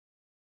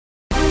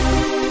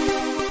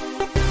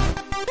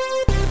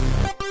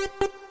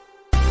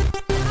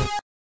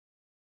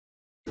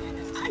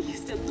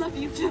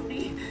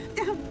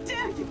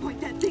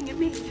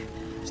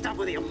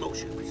for the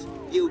emotions.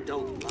 You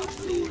don't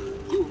love me.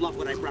 You love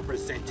what I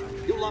represent.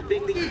 You love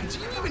being the... Dude, do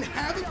you even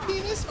have a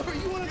penis? Or are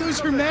you one of those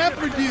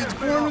hermaphrodites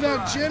born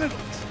without genitals?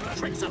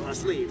 Tricks up our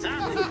sleeves,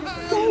 huh?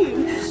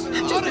 Insane.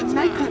 I'm just a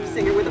nightclub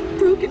singer with a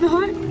broken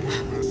heart.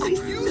 I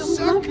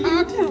still love you,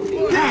 tell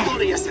me. Get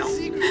hold of yourself.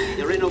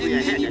 You're in over your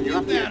head and you're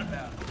up there.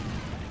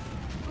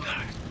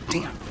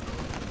 Damn.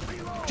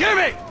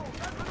 Jimmy!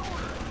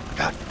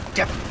 God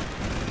damn it.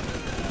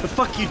 The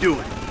fuck you doing?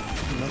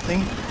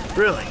 Nothing.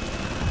 Really?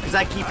 Because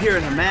I keep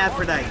hearing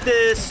hermaphrodite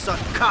this, suck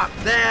cock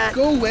that.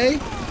 Go away.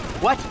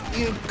 What?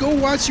 You know, go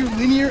watch your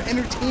linear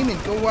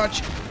entertainment. Go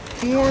watch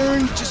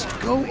porn. Just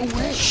go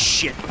away.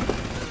 Shit.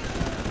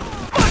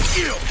 Fuck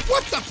you!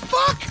 What the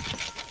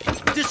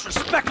fuck?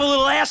 Disrespectful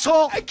little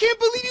asshole! I can't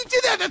believe you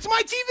did that. That's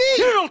my TV.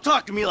 You don't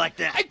talk to me like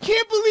that. I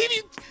can't believe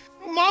you.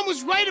 Mom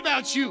was right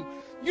about you.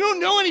 You don't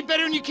know any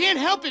better and you can't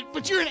help it,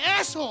 but you're an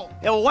asshole.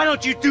 Yeah, well, why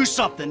don't you do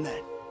something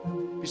then?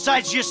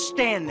 Besides just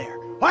stand there.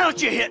 Why don't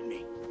you hit me?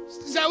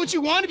 Is that what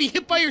you want, to be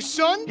hit by your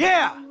son?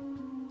 Yeah.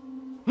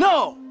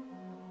 No.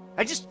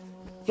 I just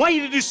want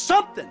you to do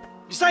something.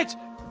 Besides,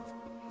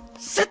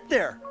 sit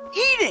there,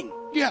 eating.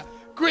 Yeah,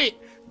 great.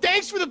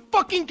 Thanks for the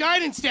fucking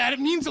guidance, Dad. It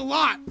means a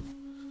lot.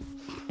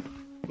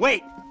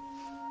 Wait.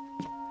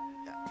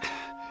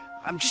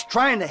 I'm just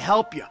trying to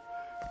help you.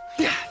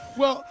 Yeah,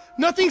 well,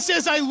 nothing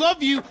says I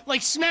love you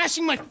like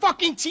smashing my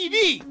fucking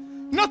TV.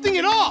 Nothing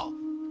at all.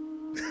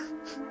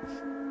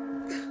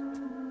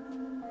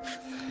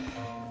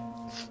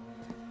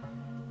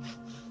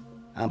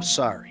 I'm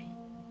sorry.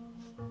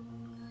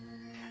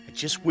 I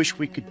just wish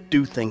we could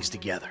do things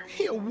together.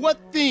 Yeah, what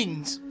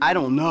things? I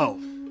don't know.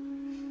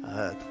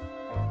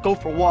 Go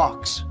for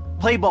walks,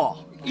 play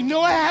ball. You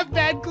know I have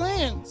bad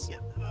glands.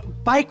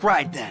 Bike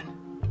ride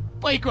then.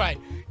 Bike ride.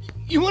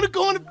 You want to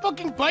go on a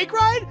fucking bike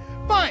ride?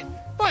 Fine,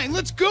 fine,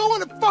 let's go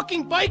on a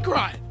fucking bike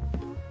ride.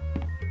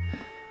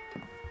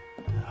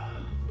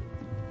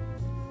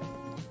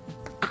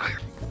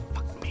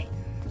 Fuck me.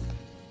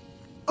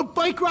 A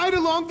bike ride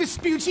along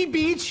Vespucci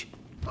Beach?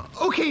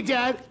 Okay,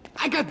 Dad,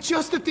 I got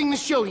just the thing to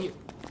show you.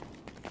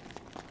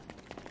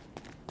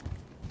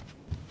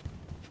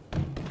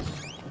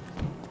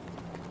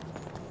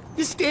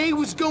 This day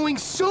was going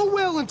so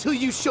well until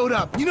you showed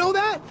up. You know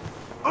that?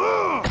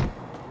 Ugh!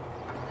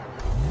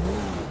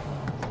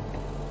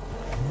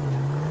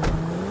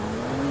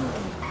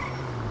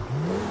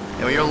 Yeah,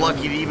 well, you're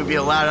lucky to even be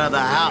allowed out of the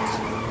house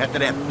after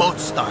that boat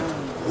stunt.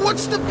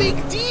 What's the big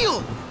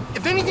deal?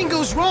 If anything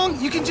goes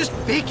wrong, you can just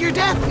fake your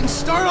death and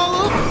start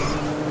all over.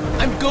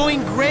 I'm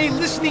going gray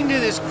listening to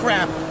this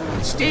crap.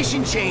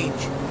 Station change.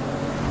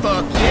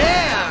 Fuck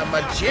yeah,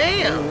 my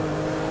jam.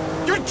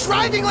 You're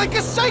driving like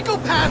a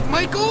psychopath,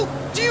 Michael!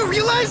 Do you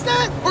realize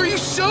that? Or are you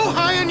so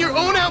high on your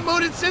own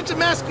outmoded sense of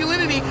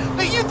masculinity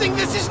that you think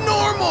this is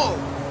normal?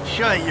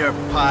 Shut your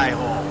pie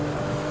hole.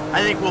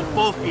 I think we'll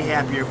both be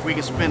happier if we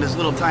can spend as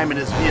little time in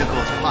this vehicle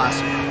as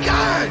possible.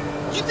 God!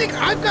 You think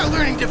I've got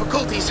learning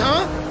difficulties,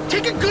 huh?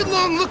 Take a good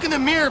long look in the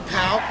mirror,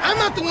 pal. I'm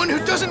not the one who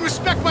doesn't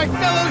respect my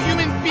fellow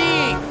human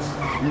beings.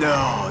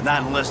 No,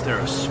 not unless they're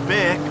a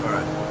spick, or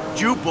a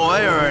Jew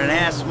boy, or an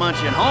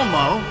ass-munching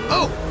homo.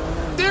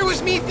 Oh, there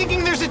was me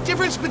thinking there's a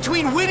difference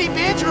between witty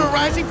banter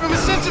arising from a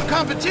sense of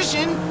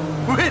competition.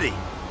 Witty?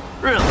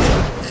 Really?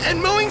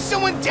 And mowing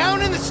someone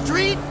down in the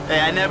street? Hey,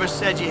 I never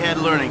said you had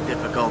learning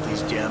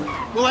difficulties, Jim.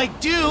 Well, I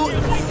do,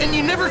 and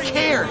you never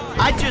cared.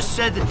 I just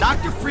said that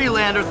Dr.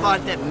 Freelander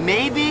thought that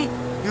maybe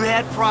you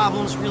had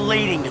problems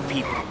relating to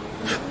people.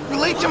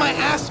 Relate to my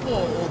asshole,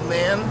 old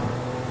man.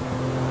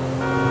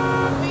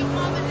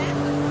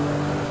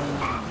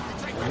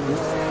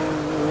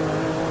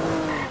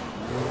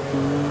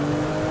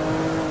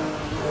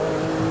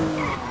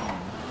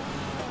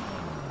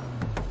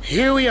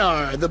 Here we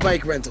are, the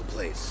bike rental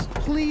place.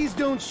 Please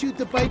don't shoot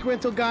the bike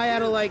rental guy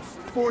out of, like,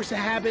 force of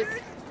habit.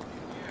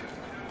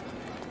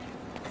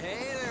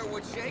 Hey there,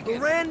 what's shaking?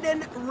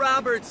 Brandon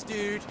Roberts,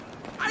 dude.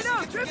 I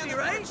know, trippy,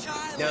 right?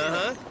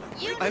 Uh-huh.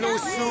 I know a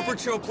super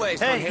chill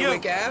place Hey, on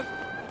Haywick Ave.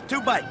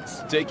 2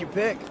 bites. Take your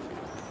pick.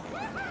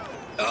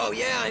 Oh,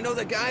 yeah, I know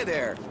the guy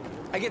there.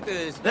 I get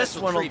the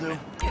special one'll treatment,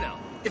 do. you know.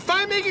 If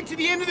I make it to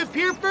the end of the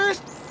pier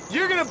first,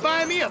 you're gonna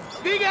buy me a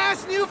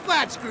big-ass new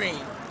flat screen.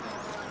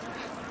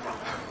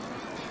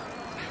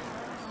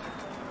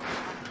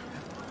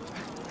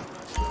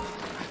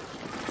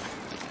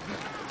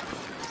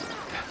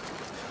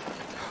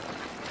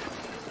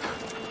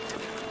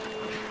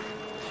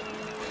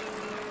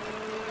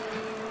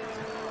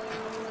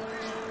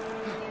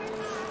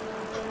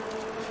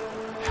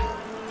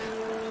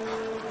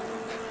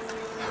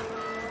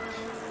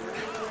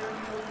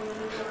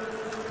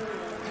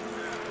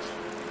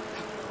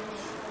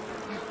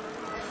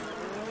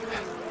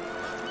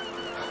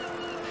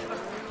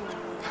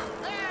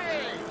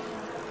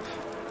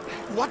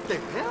 What the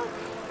hell?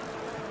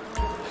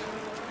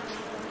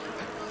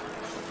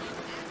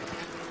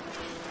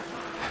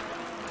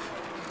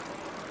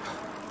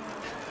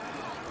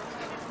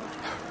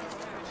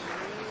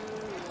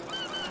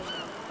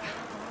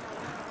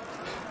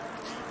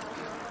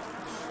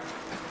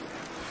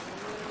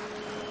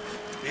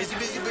 Busy,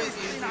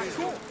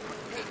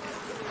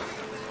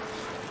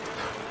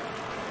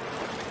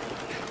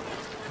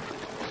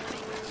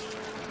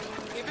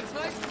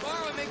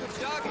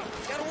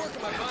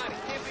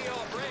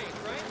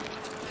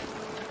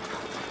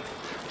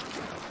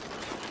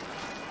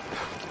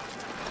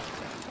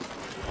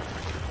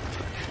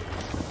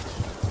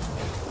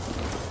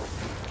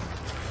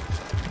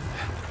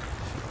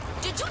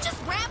 you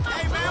just grab my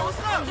Hey, man, what's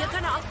up? Are you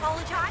gonna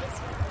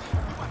apologize?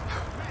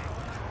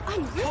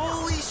 I'm real.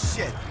 Holy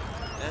shit.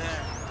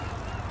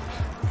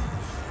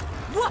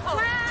 Whoa!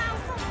 Wow,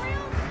 for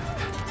real?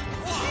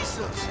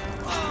 Jesus.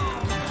 I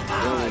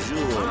have to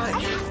read about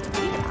this.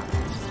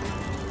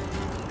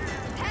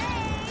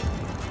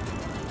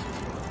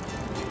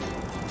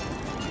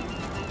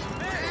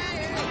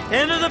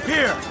 Hey! Into the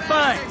pier.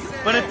 Fine.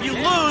 But if you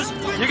lose,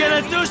 you're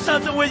gonna do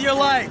something with your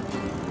life.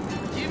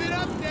 Give it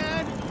up,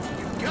 Dad.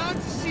 You've gone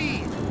to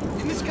sea.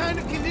 In this kind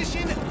of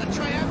condition, a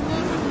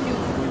triathlon would kill you.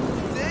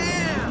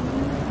 Damn.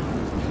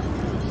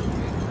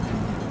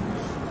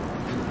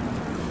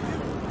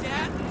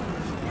 Dad?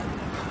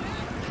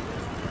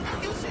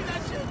 You see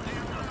that shit?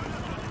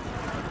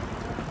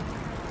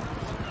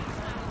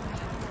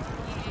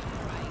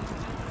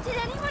 Did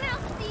anyone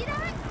else see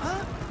that?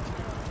 Huh?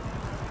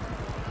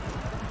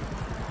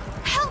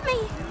 Help me!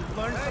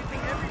 Learn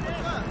something every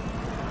day.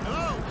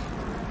 Hello?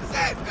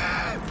 Save me!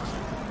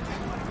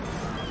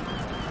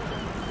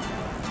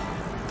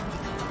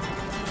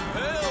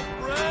 Help,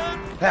 Brad!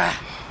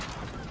 Ah.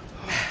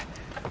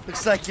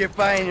 Looks like you're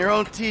buying your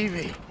own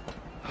TV.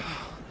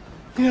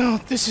 You know,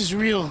 this is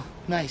real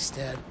nice,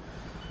 Dad.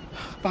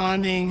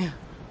 Bonding,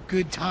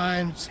 good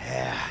times.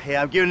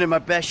 Yeah, I'm giving it my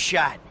best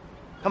shot.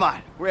 Come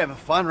on, we're having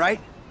fun, right?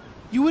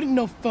 You wouldn't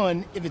know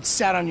fun if it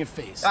sat on your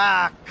face.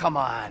 Ah, come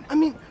on. I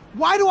mean,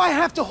 why do I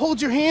have to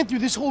hold your hand through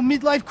this whole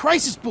midlife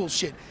crisis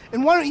bullshit?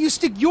 And why don't you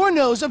stick your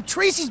nose up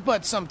Tracy's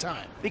butt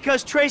sometime?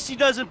 Because Tracy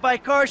doesn't buy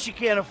cars she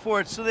can't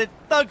afford, so that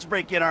thugs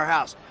break in our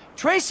house.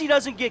 Tracy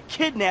doesn't get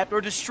kidnapped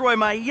or destroy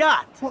my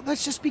yacht. Well,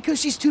 that's just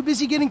because she's too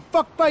busy getting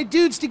fucked by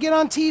dudes to get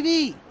on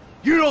TV.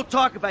 You don't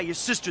talk about your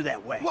sister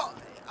that way. Well,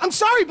 I'm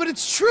sorry, but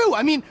it's true.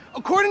 I mean,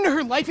 according to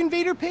her Life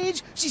Invader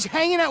page, she's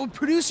hanging out with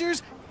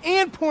producers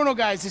and porno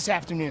guys this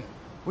afternoon.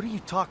 What are you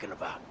talking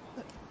about?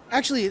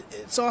 Actually,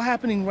 it's all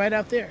happening right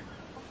out there.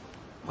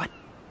 What?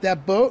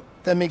 That boat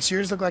that makes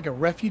yours look like a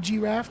refugee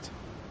raft?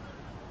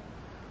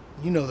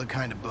 You know the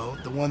kind of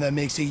boat, the one that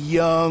makes a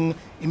young,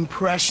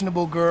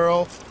 impressionable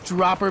girl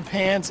drop her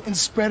pants and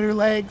spread her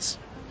legs.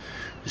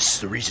 This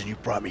is the reason you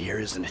brought me here,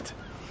 isn't it?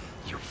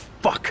 You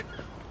fuck.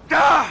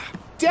 Ah!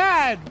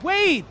 Dad,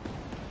 wait!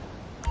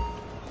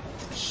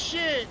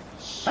 Shit.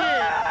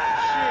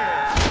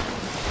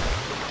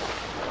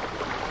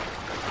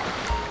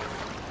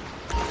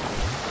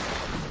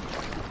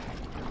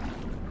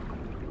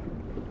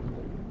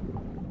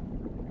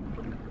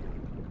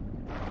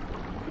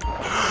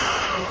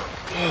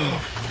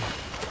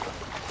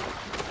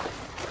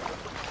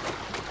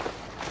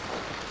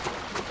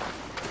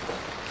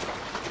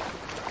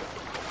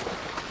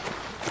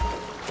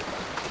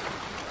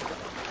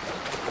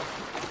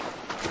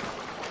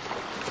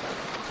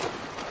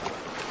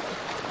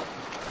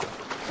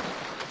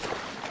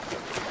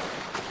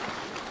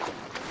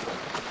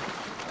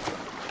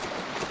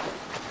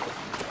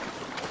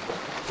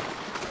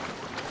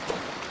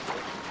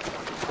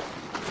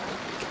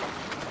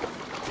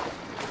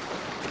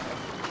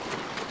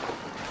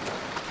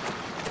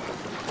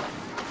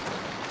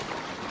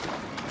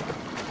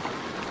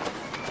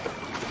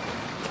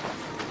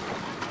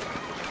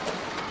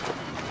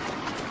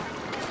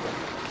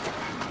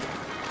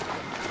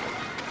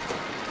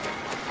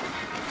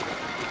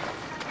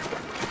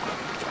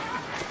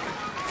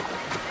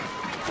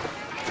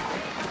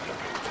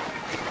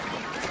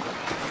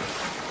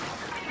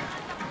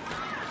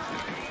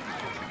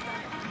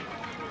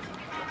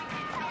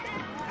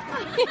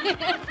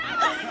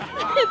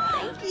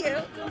 Thank you.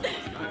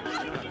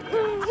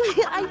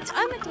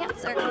 I'm a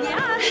dancer.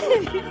 Yeah.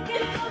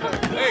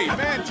 Hey,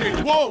 man, change.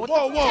 Whoa!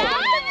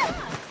 Dad?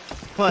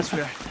 Come on,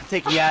 sweetheart. I'm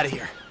taking you out of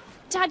here.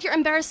 Dad, you're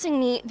embarrassing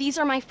me. These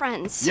are my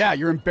friends. Yeah,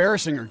 you're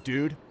embarrassing her,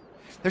 dude.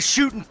 They're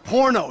shooting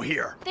porno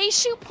here. They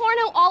shoot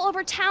porno all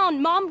over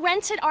town. Mom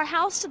rented our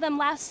house to them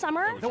last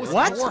summer. That was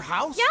What? your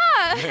house?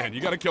 Yeah. Man, you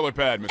got a killer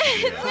pad, Mr.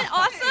 Isn't it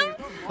awesome?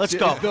 Let's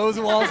go. Those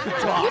walls could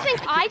talk. You think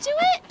I do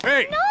it?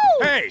 Hey! No.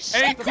 Hey!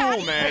 Shit, Ain't cool,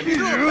 Daddy. man.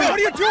 What are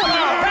you doing?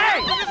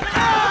 Hey!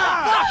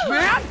 Fuck,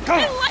 man!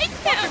 I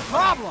like him.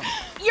 Problem.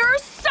 You're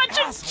such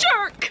a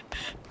jerk.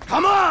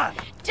 Come on!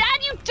 Dad,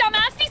 you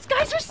dumbass. These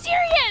guys are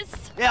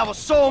serious. Yeah, well,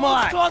 so am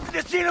I. Talk to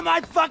the seat of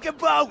my fucking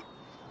boat!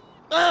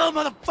 Oh,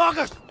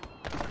 motherfuckers!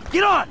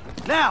 Get on,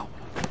 now!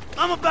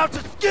 I'm about to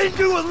skin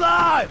you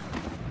alive!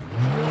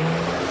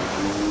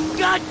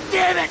 God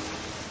damn it!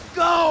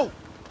 Go!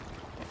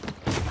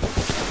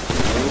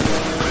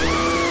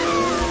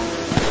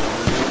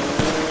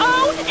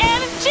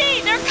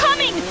 OMG, they're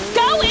coming.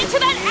 Go into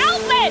that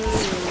outlet.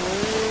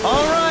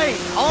 All right,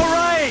 all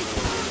right!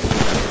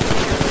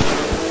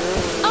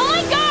 Oh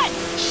my God.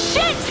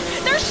 Shit,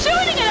 they're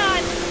shooting at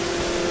us.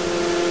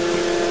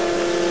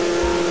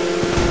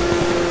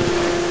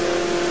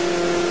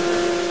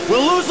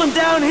 We'll lose them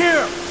down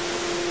here!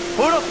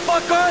 Who the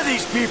fuck are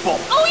these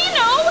people? Oh, you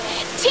know,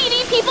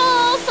 TV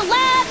people,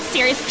 celebs,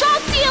 serious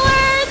drug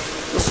dealers.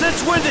 Well,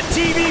 since when did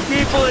TV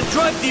people and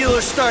drug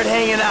dealers start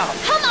hanging out?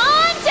 Come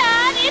on,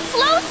 Dad, it's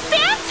Los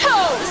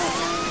Santos.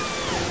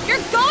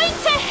 You're going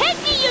to hit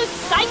me, you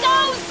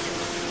psychos.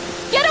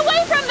 Get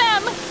away from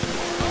them.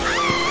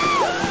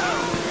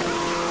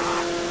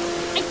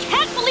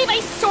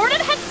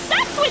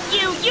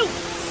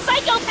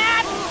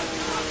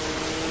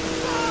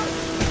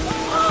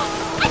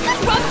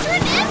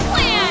 ruptured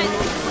implant!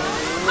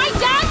 My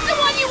dad's the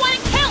one you want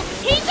to kill!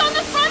 He's on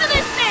the front of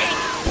this thing!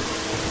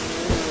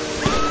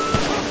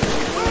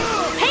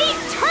 Hey,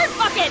 turd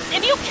buckets!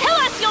 If you kill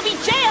us, you'll be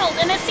jailed,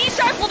 and the sea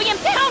shark will be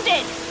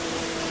impounded!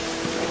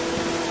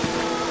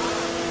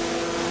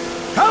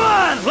 Come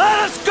on, let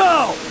us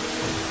go!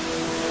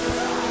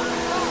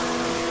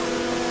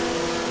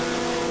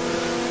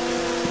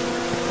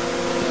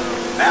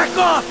 Back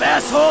off,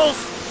 assholes!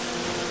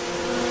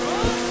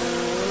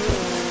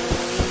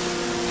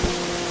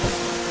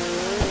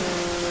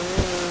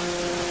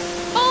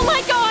 Oh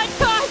my god,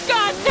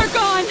 God, they're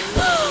gone!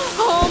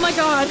 Oh my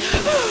god.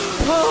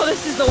 Oh,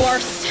 this is the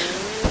worst.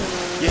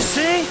 You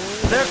see?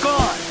 They're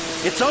gone.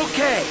 It's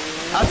okay.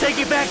 I'll take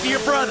you back to your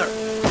brother.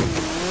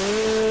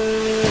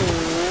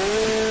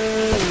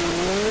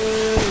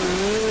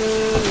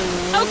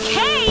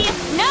 Okay?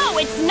 No,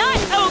 it's not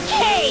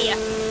okay!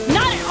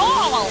 Not at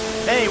all!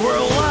 Hey, we're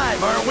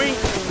alive, aren't we?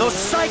 Those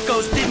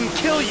psychos didn't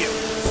kill you.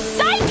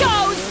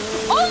 Psychos!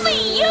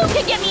 Only you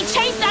could get me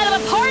chased out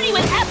of a party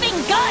with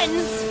effing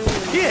guns!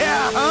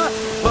 Yeah, huh?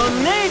 Well,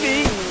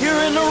 maybe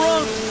you're in the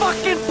wrong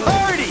fucking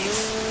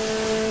parties.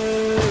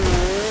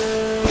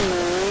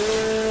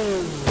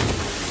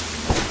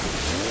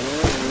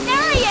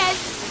 There he is!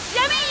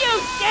 Jimmy, you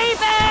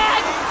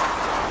D-bag!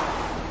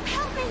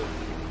 Help me!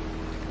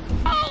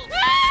 Oh!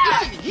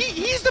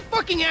 He's the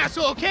fucking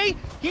asshole, okay?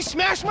 He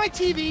smashed my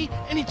TV,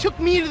 and he took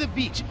me to the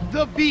beach.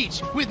 The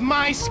beach, with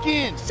my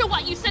skin. So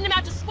what, you sent him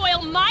out to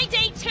spoil my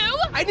day too?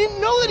 I didn't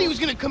know that he was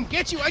gonna come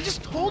get you. I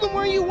just told him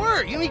where you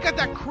were. You know, he got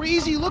that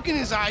crazy look in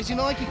his eyes, you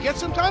know, like he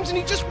gets sometimes, and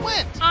he just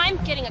went. I'm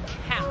getting a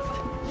cab.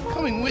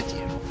 Coming with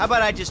you. How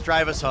about I just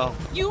drive us home?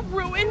 You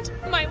ruined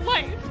my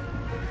life.